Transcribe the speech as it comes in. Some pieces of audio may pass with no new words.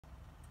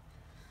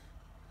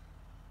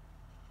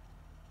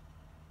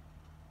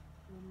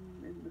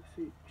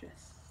do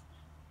chest.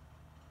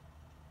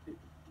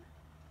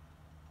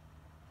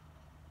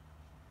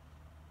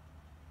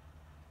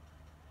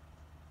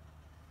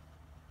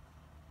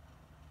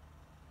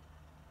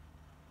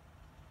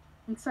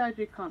 And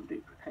sadly, you can't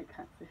duplicate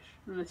catfish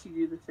unless you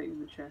do the thing in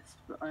the chest,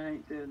 but I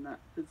ain't doing that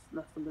because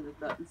last time I did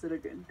that, instead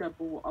of getting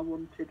double what I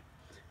wanted,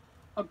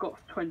 I got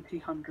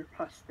 2,000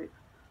 plastic.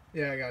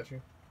 Yeah, I got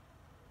you.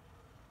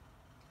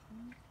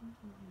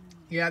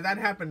 Yeah, that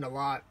happened a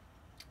lot.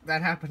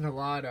 That happened a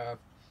lot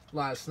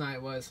last night.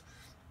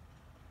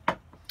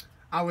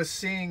 I was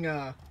seeing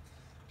all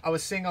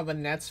the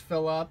nets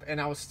fill up, and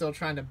I was still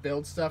trying to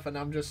build stuff, and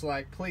I'm just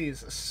like,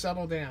 please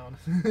settle down.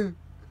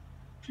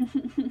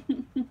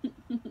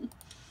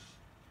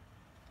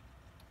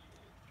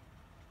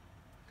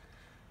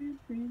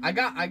 I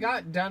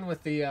got done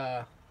with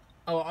the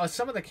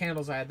some of the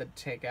candles I had to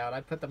take out.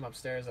 I put them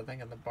upstairs, I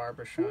think, in the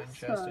barber shrine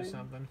chest or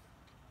something.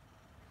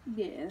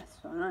 Yeah, that's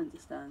fine. I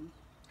understand.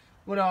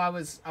 Well, no, I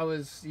was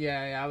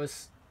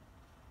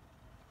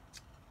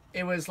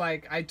it was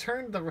like I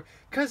turned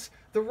because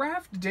the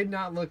raft did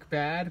not look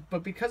bad,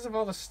 but because of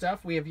all the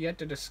stuff we have yet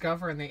to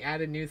discover and they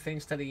added new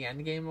things to the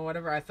end game or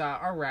whatever, I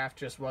thought our raft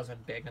just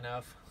wasn't big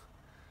enough.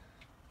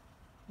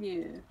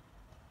 Yeah.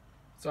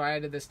 So I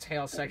added this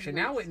tail section.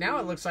 Now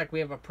it looks like we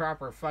have a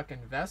proper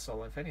fucking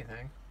vessel, if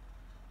anything.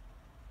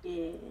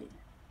 Yeah.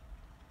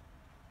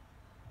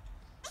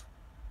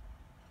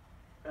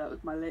 That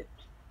was my lips.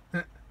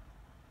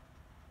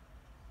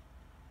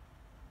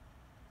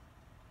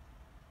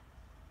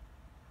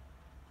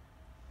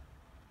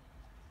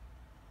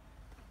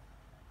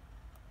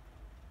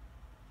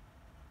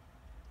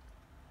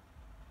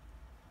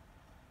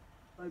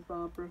 Bye,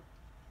 Barbara.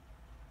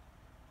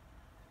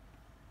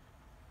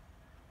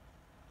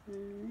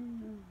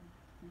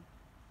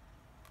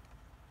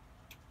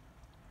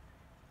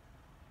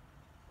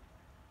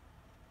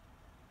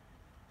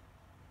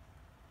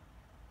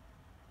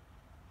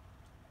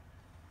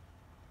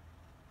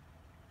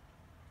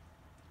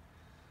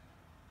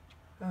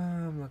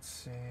 Let's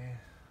see.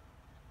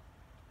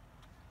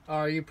 Oh,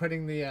 are you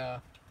putting the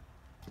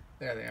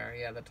there they are,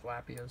 yeah, the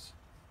tilapias.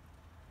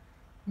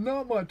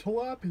 Not my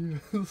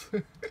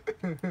tilapias.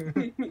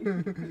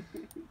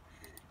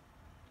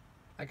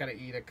 I gotta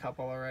eat a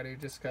couple already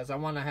just because I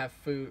want to have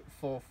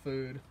full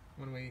food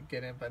when we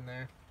get up in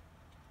there.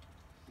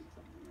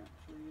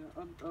 Actually,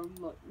 I'm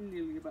like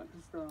nearly about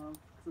to starve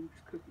because I'm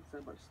just cooking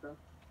so much stuff.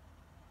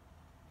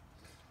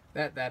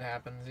 That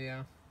happens,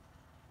 yeah.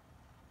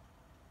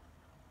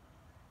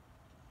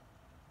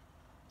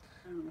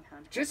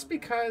 Just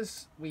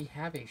because we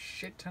have a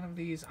shit ton of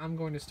these, I'm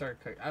going to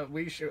start cooking.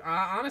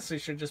 I honestly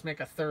should just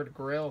make a third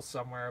grill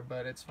somewhere,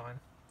 but it's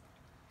fine.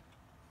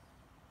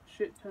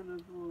 Shit ton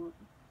of what?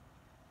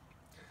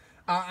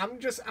 I'm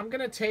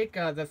gonna take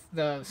I'm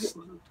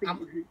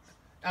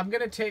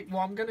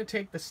gonna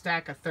take the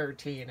stack of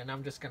 13 and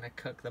I'm just gonna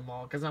cook them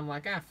all because I'm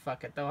like,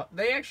 fuck it though.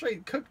 They actually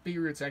cooked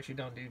beetroots actually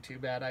don't do too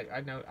bad.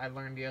 I know I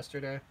learned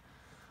yesterday.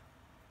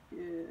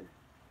 Yeah.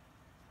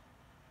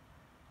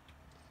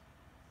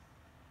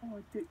 Oh,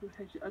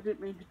 I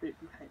didn't mean to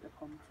duplicate the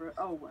pomfret.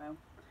 Oh well.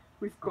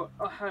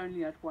 I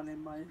only had one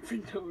in my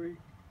inventory.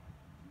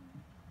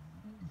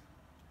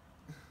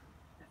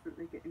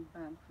 Definitely getting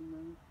banned from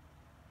them.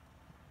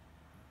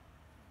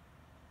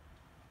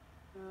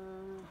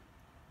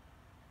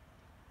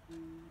 How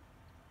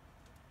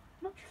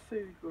much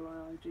food will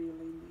I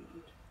ideally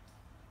need?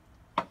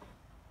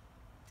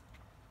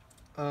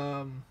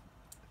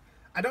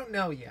 I don't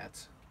know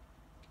yet.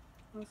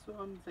 That's what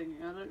I'm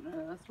thinking. I don't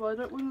know. That's why I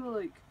don't want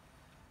to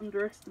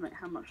underestimate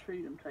how much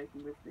food I'm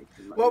taking with me.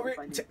 Well,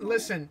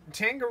 listen,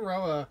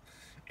 Tangaroa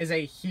is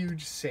a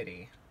huge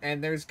city,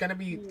 and there's gonna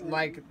be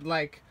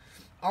like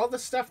all the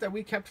stuff that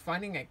we kept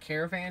finding at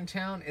Caravan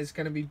Town is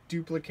gonna be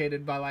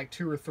duplicated by like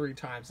 2 or 3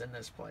 times in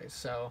this place.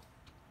 So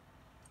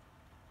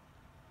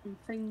I'm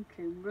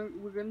thinking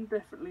we're gonna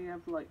definitely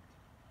have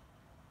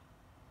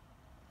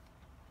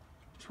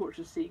just watch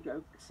a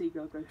seagull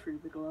go through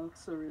the glass.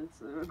 Sorry,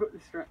 I got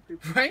distracted.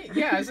 Right?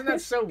 Yeah, isn't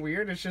that so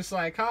weird? It's just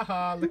like,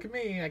 haha, look at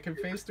me, I can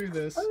phase through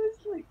this. I was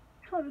like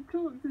trying to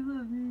talk to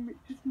them,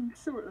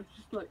 just saw it. I was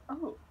just like,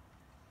 oh,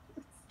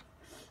 it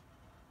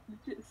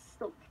just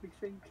stopped me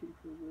thinking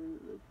for a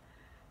minute.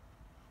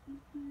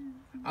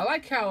 I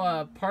like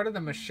how part of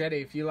the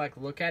machete, if you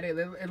look at it,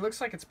 it looks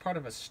like it's part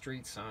of a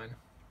street sign.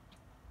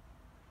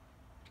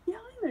 Yeah,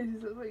 I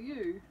noticed it like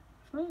you.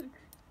 Fuck.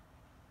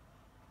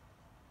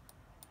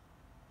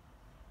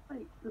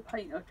 Like the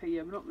paint. Okay,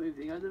 yeah, I'm not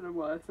moving. I don't know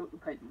why I thought the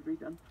paint would be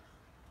done.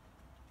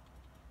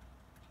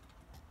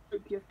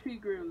 Look, you have 2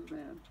 grills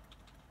now.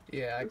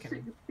 Yeah, I can.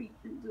 Stick the feet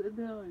into the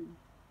dome.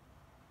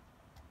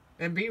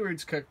 And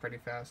beetroots cook pretty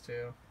fast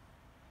too.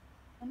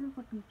 I wonder if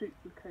I can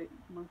duplicate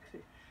my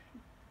fish.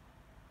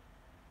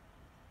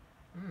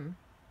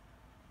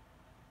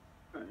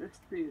 Right, let's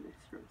do this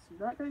first. So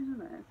that goes in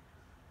there.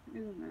 It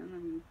goes in there, and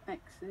then we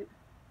exit.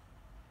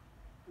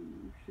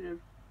 And should have.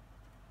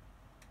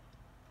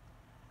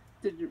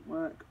 Didn't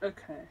work.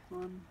 Okay,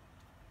 1,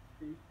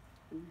 2,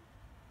 3.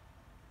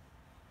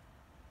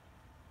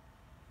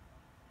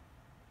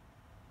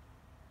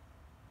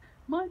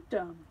 Am I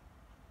dumb?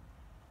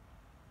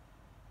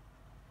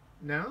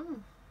 No?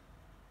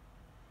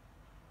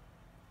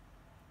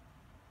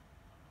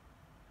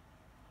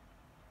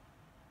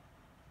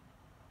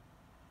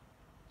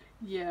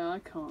 Yeah, I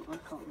can't remember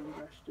how to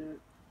do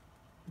it.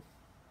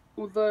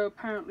 Although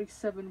apparently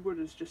 7 wood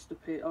has just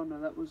appeared. Oh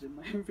no, that was in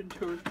my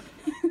inventory.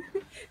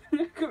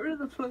 I got rid of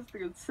the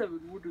plastic and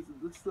 7 wood was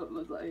in the slot and I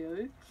was like,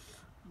 "Ayo,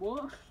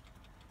 what?"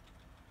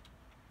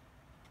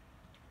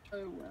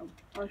 Oh well,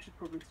 I should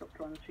probably stop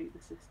trying to cheat the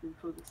system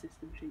before the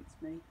system cheats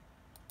me.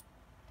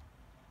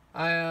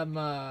 I am,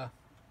 alright,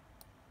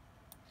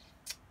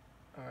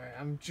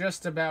 I'm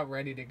just about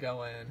ready to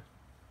go in.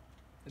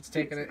 It's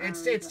taken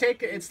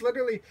it's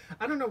literally,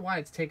 I don't know why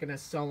it's taken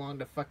us so long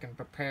to fucking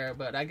prepare,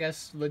 but I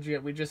guess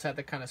legit we just had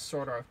to kind of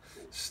sort our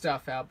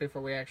stuff out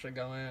before we actually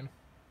go in.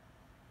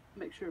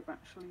 Make sure I've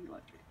actually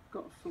like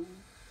got a full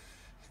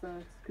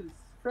thirst, because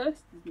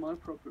thirst is my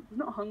problem. It's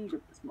not hunger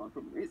that's my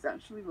problem. It's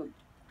actually like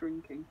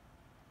drinking.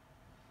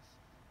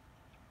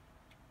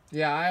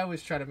 Yeah, I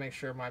always try to make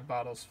sure my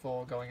bottle's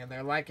full going in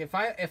there. Like if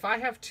I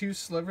have 2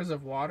 slivers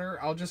of water,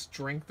 I'll just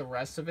drink the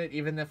rest of it,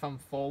 even if I'm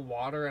full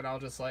water, and I'll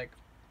just like,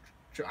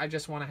 I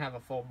just want to have a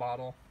full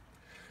bottle.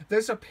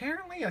 There's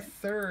apparently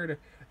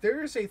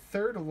there is a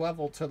third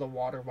level to the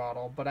water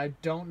bottle, but I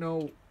don't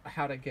know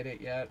how to get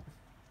it yet.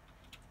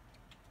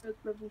 Third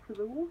level for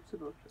the water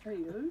bottle. There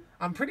you go.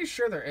 I'm pretty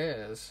sure there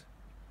is.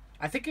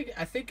 I think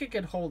it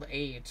could hold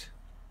 8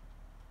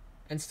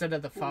 instead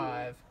of the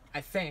 5. I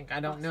think. I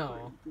don't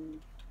know.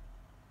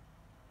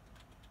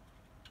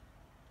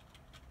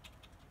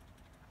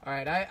 All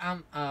right, I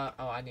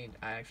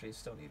actually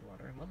still need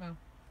water. Let me know.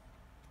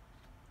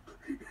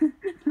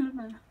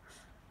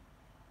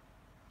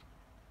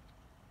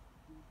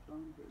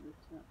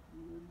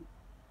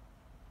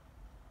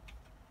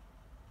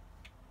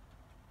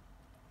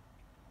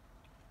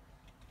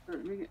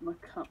 Let me get my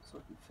cup so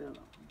I can fill that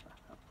one back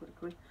up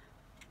quickly.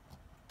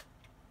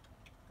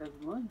 Never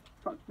mind.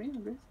 Fuck me, I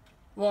guess.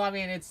 Well, I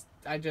mean,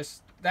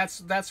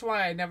 that's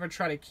why I never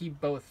try to keep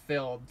both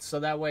filled. So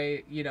that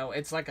way, you know,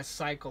 it's like a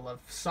cycle of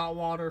salt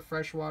water,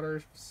 fresh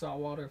water, salt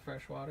water,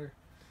 fresh water.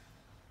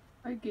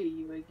 I get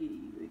you.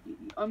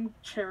 I'm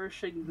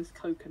cherishing this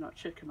coconut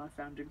chicken I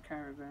found in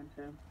Caravan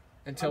Town.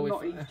 I'm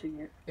not eating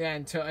it. Yeah,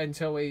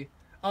 until we.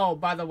 Oh,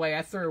 by the way,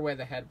 I threw away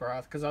the head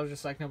broth because I was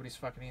just like, nobody's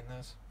fucking eating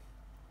this.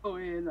 Oh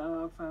yeah,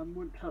 no, fam,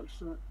 wouldn't touch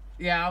that.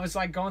 Yeah, I was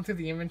like going through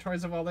the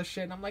inventories of all this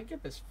shit, and I'm like,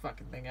 get this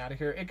fucking thing out of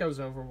here. It goes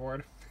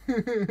overboard.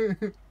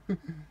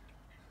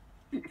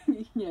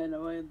 Yeah,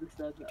 no, I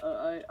understand that.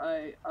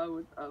 I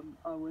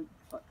wouldn't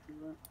fuck do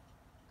that.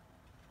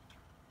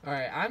 All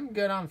right, I'm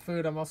good on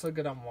food. I'm also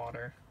good on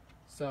water.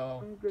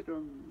 So. I'm good.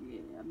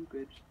 I'm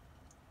good.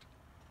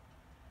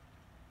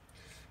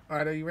 All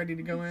right, are you ready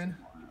to go in?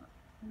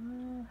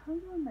 How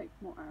do I make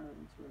more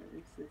arrows? Where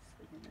is this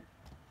thing in it?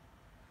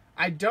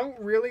 I don't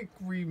really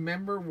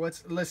remember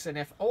what's. Listen,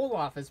 if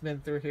Olaf has been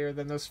through here,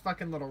 then those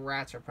fucking little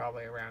rats are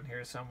probably around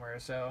here somewhere.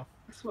 So.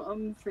 That's what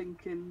I'm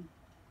thinking.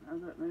 I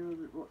don't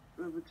know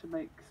whether to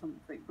make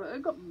something, but I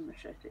got my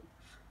machete.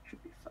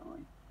 Should be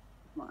fine.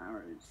 My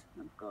arrows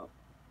I've got.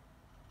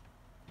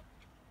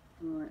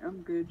 Alright,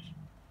 I'm good.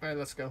 Alright,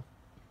 let's go.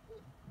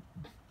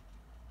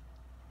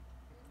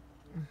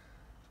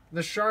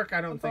 The shark, I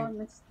don't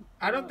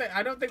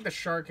think the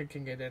shark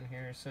can get in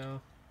here,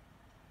 so.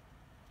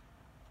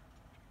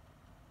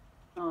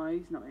 Oh,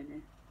 he's not in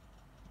here.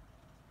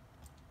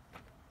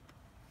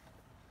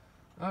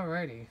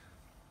 Alrighty.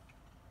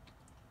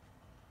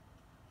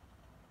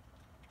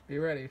 Be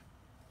ready.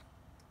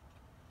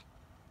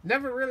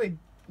 Never really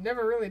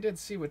did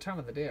see what time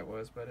of the day it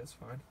was, but it's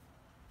fine.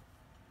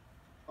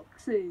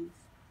 Foxes.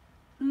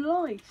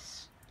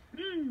 Lice.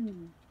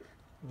 Mmm.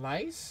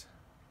 Lice?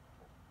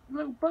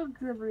 Little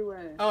bugs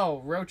everywhere.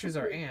 Oh, roaches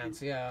are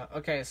ants, yeah.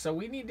 Okay, so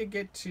we need to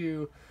get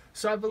to...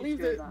 So I believe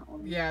that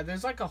yeah,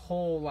 there's like a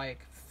whole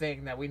like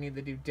thing that we need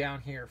to do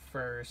down here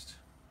first.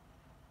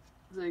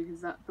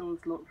 Because that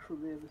door's locked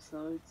from the other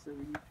side, so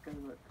we need to go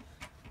look.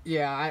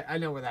 Yeah, I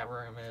know where that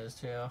room is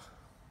too.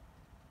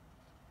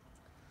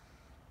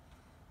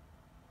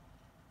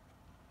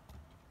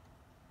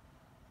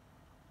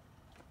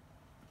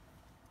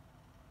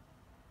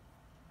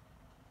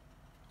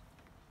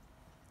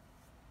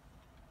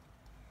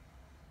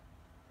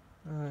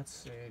 Let's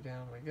see,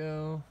 down we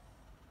go.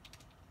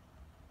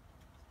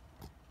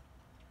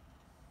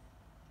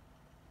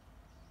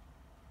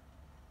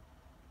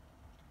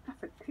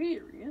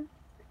 Cafeteria?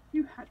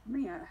 You had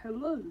me at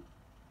hello.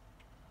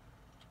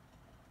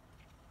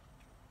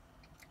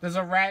 There's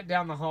a rat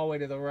down the hallway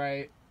to the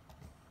right.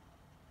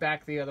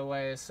 Back the other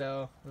way,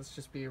 so let's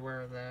just be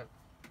aware of that.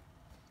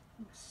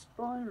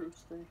 Spiral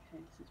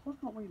staircases. Why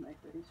can't we make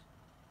these?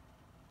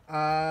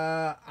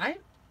 I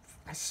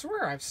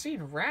swear I've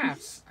seen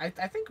rafts. I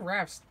think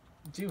rafts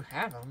do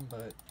have them,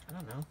 but I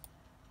don't know.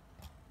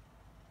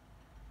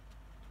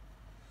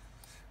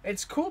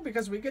 It's cool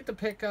because we get to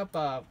pick up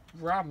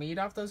raw meat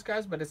off those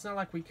guys, but it's not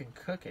like we can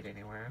cook it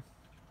anywhere.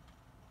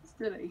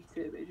 Still eat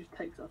it, but it just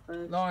takes our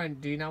thirst. Lauren,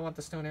 do you not want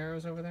the stone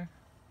arrows over there?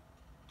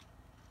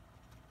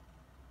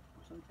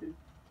 I do.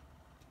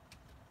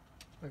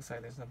 Looks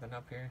like there's nothing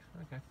up here.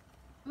 Okay.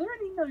 Are there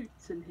any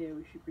notes in here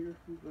we should be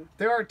looking for?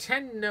 There are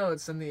 10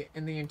 notes in the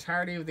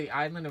entirety of the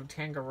island of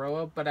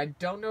Tangaroa, but I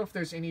don't know if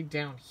there's any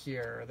down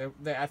here.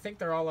 I think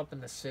they're all up in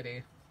the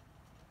city.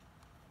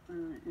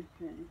 Alright,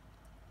 okay.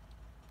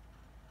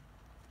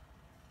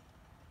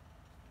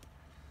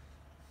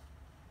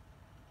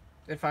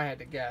 If I had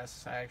to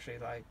guess, I actually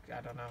I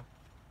don't know.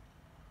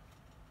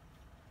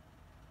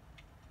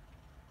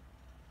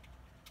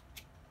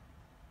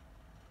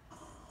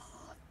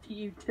 To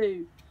you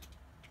too.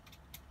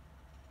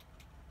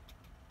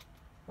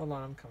 Hold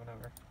on, I'm coming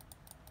over.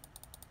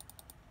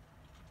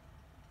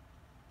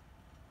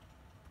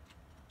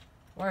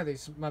 Why are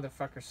these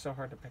motherfuckers so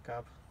hard to pick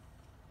up?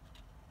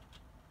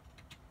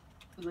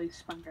 They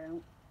spank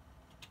out.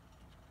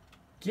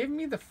 Give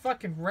me the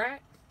fucking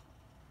rat.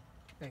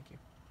 Thank you.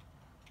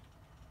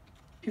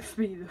 Give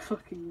me the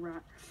fucking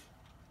rat.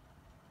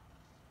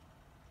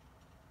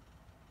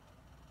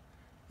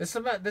 This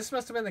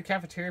must have been the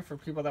cafeteria for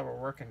people that were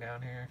working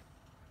down here.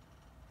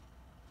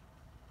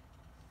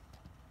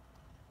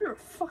 You're a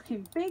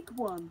fucking big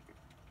one.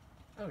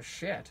 Oh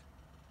shit.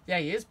 Yeah,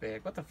 he is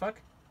big. What the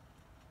fuck?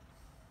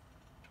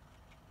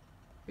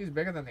 He's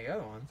bigger than the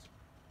other ones.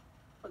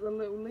 Like the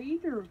little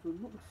leader of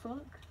them. What the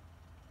fuck?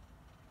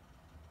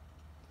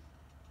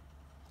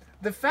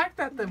 The fact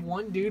that the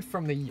one dude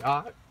from the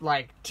yacht,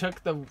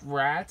 took the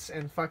rats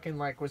and fucking,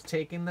 was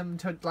taking them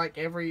to,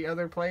 every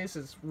other place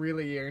is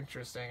really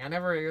interesting. I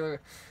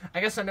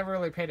guess I never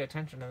really paid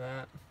attention to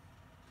that.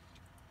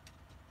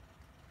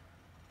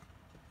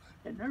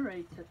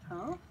 Generator,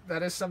 huh?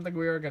 That is something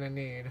we are gonna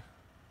need.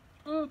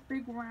 Oh,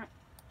 big rat.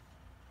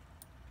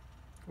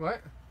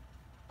 What?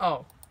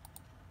 Oh.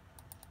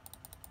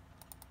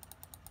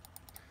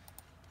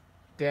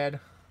 Dead.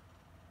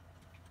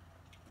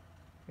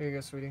 Here you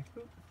go, sweetie.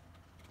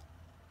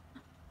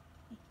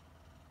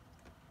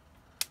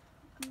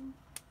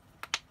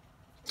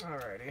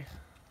 Alrighty.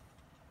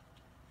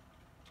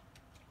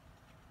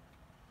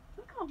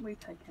 Why can't we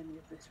take any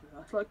of this with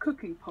us? Like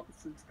cooking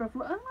pots and stuff.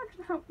 Like,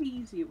 imagine how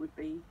easy it would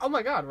be. Oh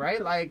my god,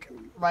 right? Like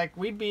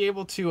we'd be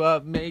able to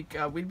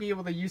we'd be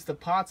able to use the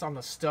pots on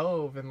the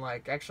stove and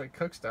actually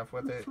cook stuff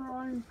with it.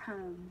 Frying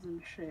pans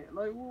and shit.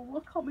 Like, well,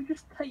 why can't we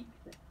just take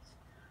this?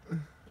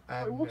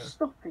 What's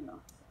stopping us?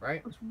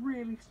 Right? What's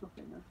really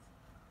stopping us?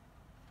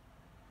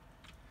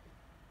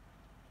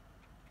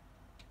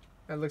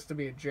 That looks to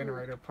be a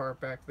generator part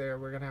back there.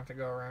 We're gonna have to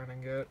go around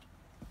and get.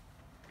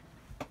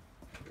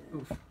 Yeah.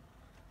 Oof.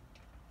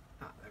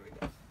 Ah, there we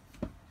go.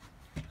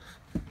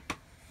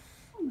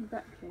 Oh,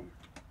 back here.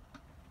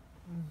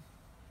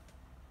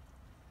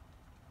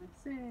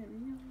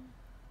 Cereal.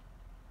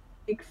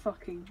 Big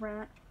fucking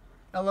rat.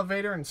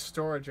 Elevator and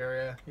storage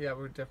area. Yeah,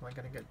 we're definitely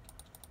gonna get.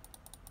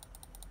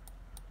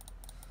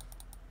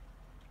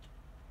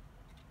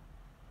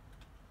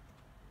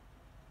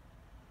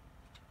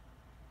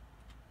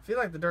 I feel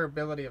like the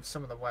durability of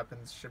some of the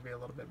weapons should be a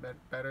little bit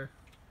better.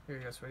 Here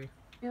you go, sweetie.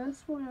 Yeah,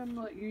 that's why I'm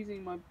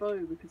using my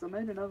bow, because I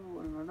made another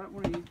one and I don't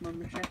want to use my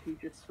machete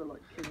just for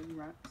killing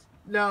rats.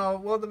 No,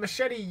 well the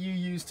machete you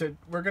used to,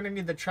 we're gonna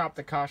need to chop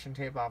the caution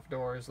tape off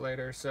doors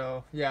later,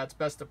 so yeah, it's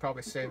best to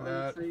probably save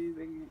that. I'm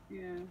saving it,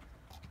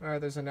 yeah.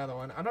 Alright, there's another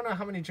one. I don't know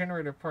how many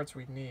generator parts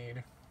we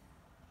need.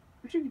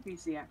 Wish you could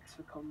use the axe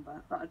for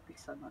combat. That'd be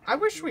so much. I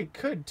wish we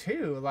could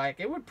too.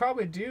 It would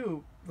probably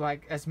do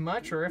as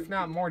much or if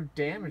not more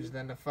damage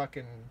than a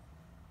fucking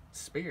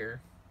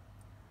spear.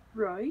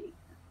 Right?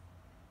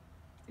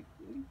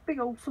 Big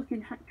old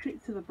fucking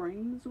hatchet to the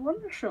brains.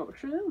 Wonder shot,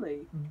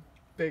 surely.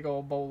 Big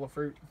old bowl of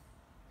fruit.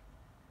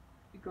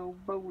 Big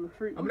old bowl of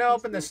fruit. I'm gonna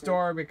open this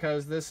door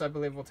because this, I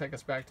believe, will take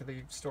us back to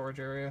the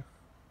storage area.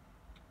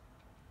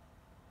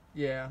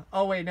 Yeah.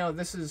 Oh wait, no,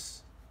 this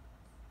is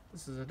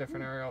a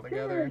different area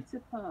altogether.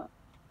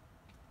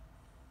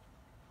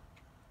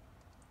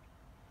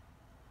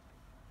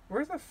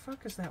 Where the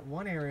fuck is that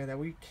one area that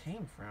we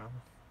came from?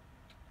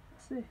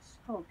 What's this?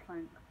 Oh,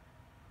 plank.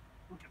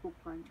 Multiple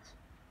planks.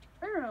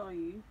 Where are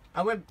you?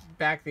 I went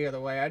back the other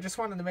way. I just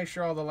wanted to make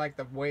sure all the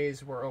the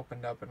ways were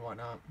opened up and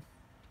whatnot.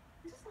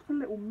 This is like a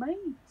little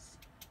maze.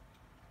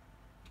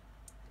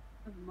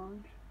 Never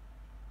mind.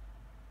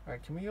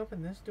 Alright, can we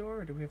open this door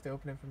or do we have to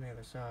open it from the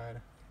other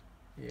side?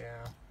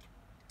 Yeah.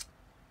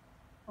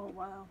 Oh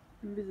wow.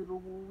 Invisible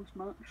walls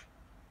much.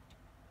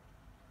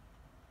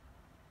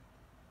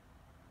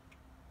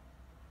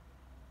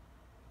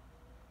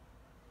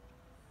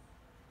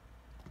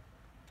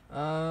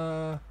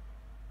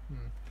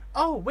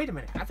 Oh, wait a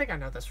minute. I think I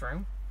know this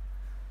room.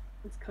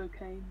 It's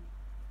cocaine.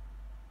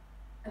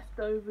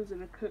 Leftovers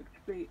and a cooked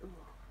beef. Oh,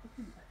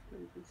 fucking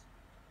leftovers.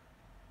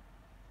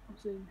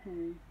 What's in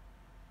here?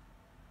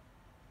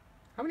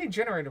 How many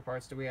generator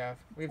parts do we have?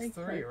 We have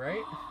 3,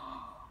 right?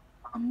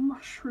 A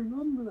mushroom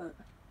omelette.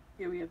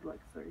 Yeah, we have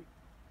 3.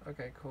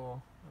 Okay,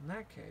 cool. In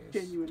that case...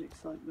 Genuine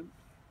excitement.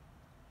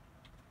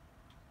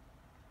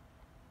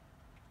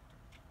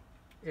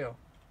 Ew. Get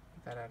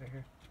that out of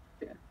here.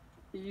 Yeah.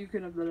 You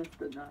can have the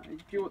left at that. Do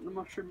you want the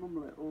mushroom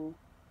omelette or...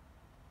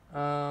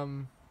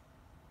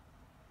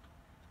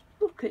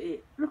 The The Look at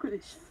it. Look at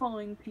this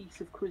fine piece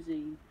of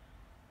cuisine.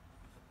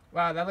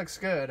 Wow, that looks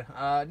good.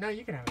 No,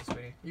 you can have it,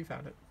 sweetie. You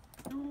found it.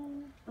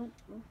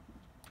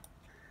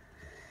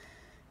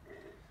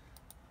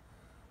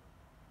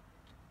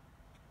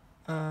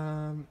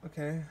 Oh.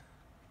 Okay.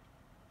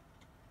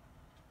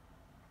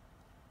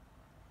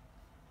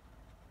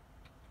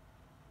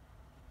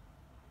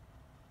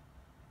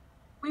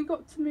 We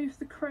got to move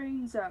the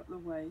cranes out the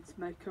way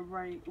to make a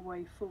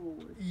way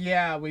forward.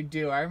 Yeah, we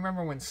do. I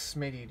remember when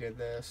Smitty did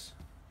this.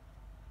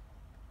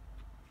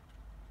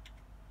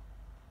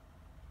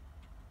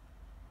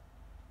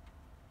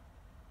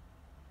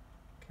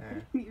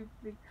 Okay.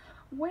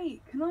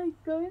 Wait, can I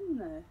go in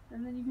there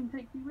and then you can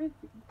take me with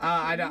you?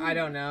 I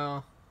don't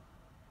know.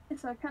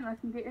 Yes, I can. I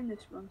can get in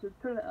this one, so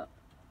pull it up.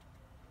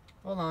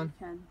 Hold on.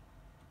 I can.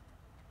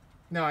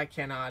 No, I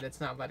cannot. It's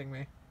not letting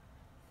me.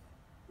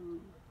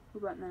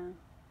 What about now?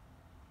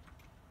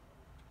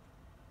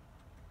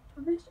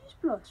 Well, this is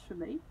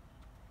blasphemy.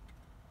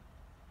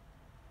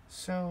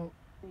 So.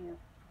 Yeah.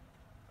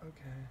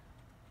 Okay.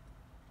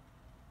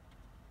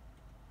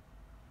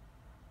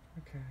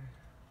 Okay.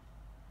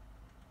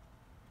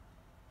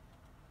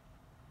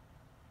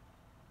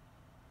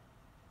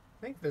 I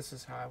think this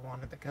is how I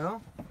wanted to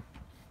go.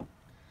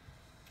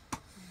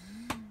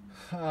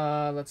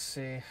 Let's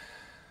see.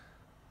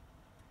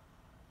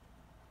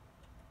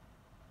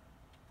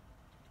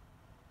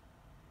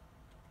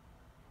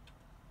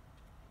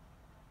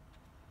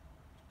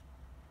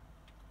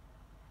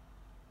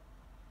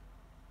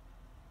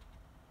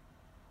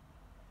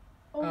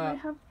 Oh, they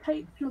have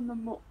taped on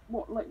them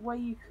what like way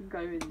you can go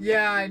in.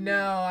 Yeah, I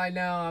know.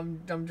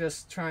 I'm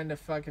just trying to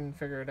fucking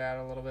figure it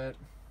out a little bit.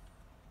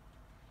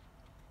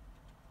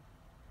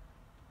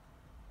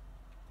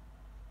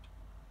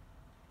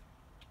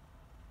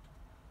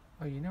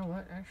 Oh, you know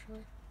what,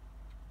 actually?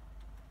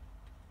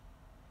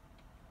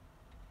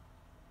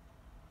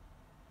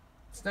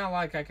 It's not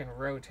like I can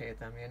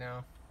rotate them, you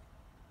know?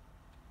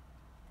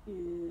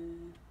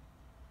 Yeah.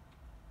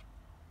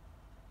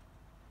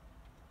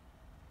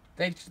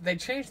 They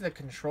changed the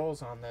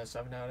controls on this,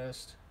 I've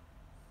noticed.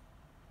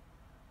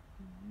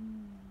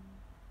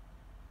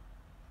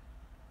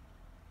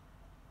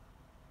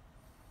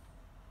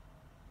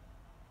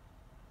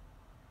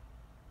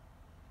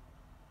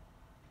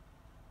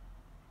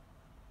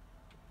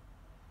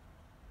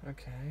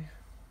 Okay.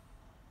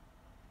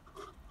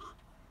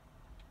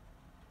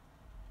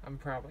 I'm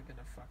probably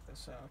gonna fuck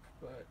this up,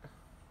 but...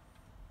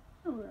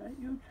 Alright,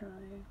 you'll try.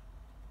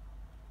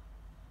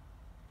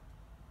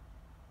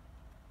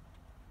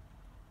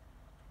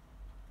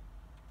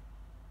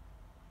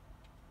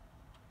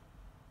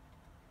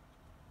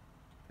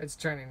 It's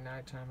turning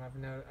nighttime,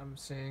 I'm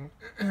seeing.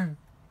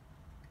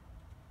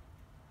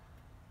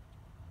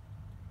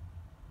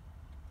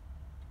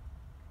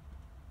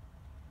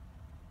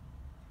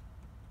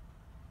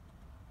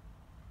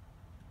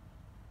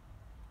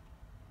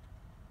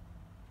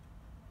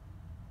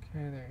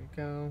 Okay, there you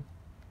go.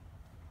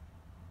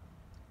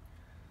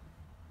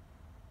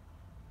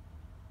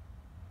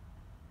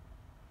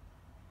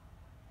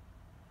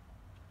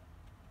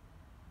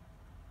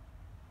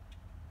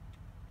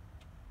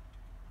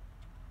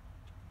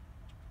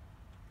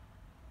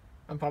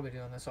 I'm probably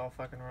doing this all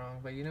fucking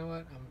wrong, but you know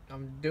what?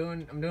 I'm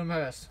doing my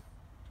best.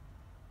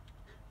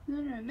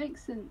 No, it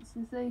makes sense.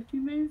 And say if you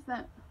move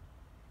that.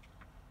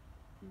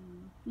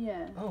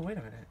 Yeah. Oh, wait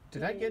a minute.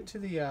 Did I get to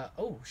the,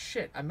 oh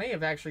shit. I may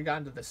have actually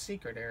gotten to the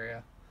secret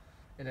area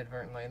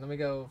inadvertently. Let me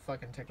go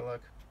fucking take a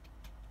look.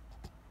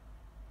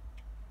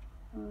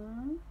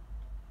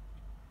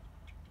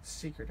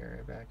 Secret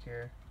area back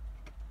here.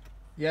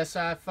 Yes,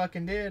 I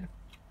fucking did.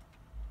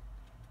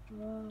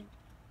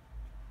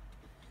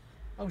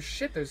 Oh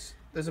shit, there's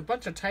a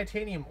bunch of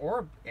titanium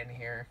ore in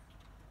here.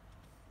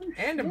 Oh,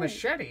 and shit. a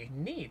machete.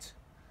 Neat.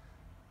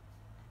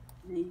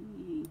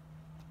 Made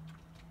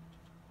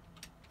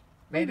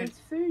it. There's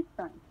food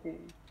back here.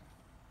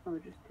 Oh,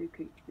 just 2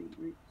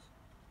 beetroots.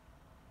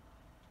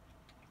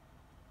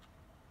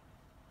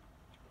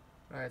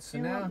 Alright, so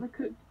you now... want the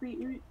cooked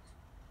beetroots?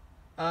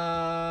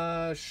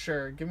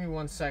 Sure. Give me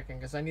 1 second,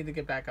 because I need to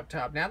get back up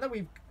top. Now that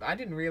I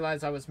didn't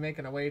realize I was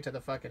making a way to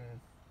the fucking...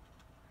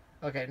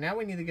 Okay, now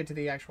we need to get to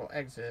the actual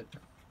exit.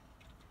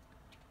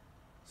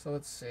 So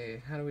let's see.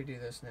 How do we do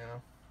this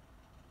now?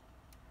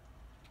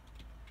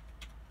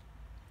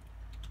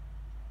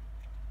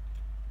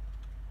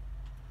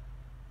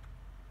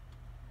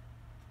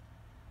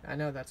 I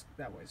know that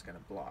way's gonna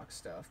block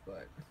stuff,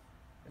 but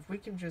if we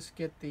can just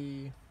get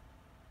the...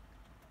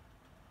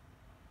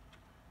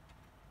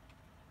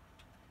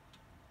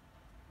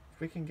 If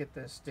we can get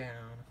this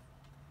down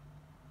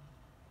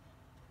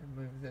and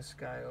move this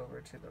guy over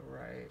to the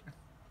right.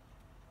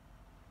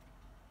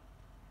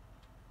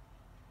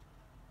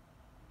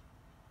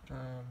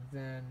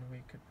 Then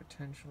we could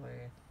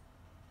potentially...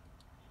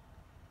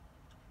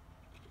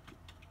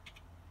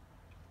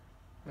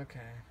 Okay.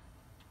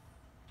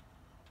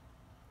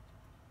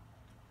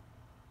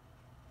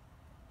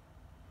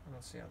 I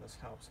don't see how this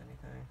helps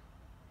anything.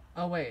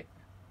 Oh, wait.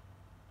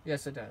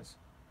 Yes, it does.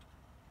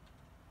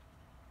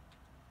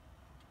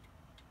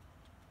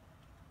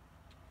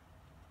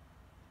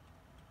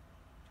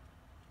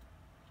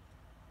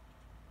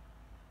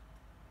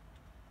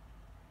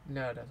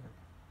 No, it doesn't.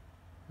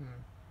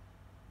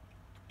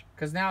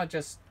 Because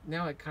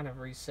now it kind of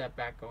reset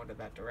back going to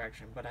that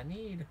direction. But I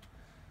need...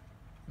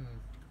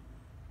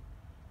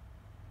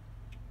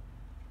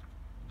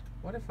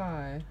 What if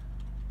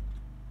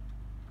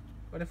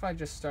I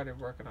just started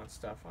working on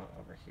stuff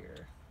over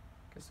here?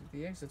 Because if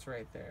the exit's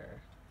right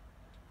there,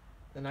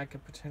 then I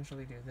could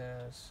potentially do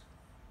this.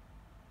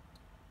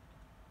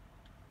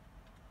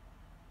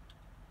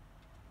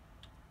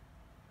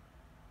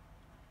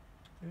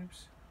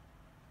 Oops.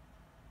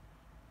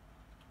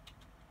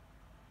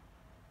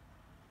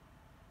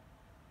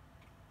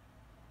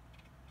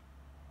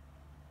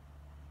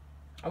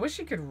 I wish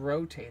you could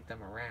rotate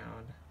them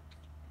around.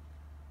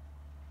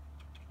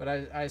 But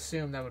I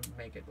assume that would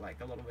make it like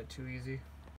a little bit too easy.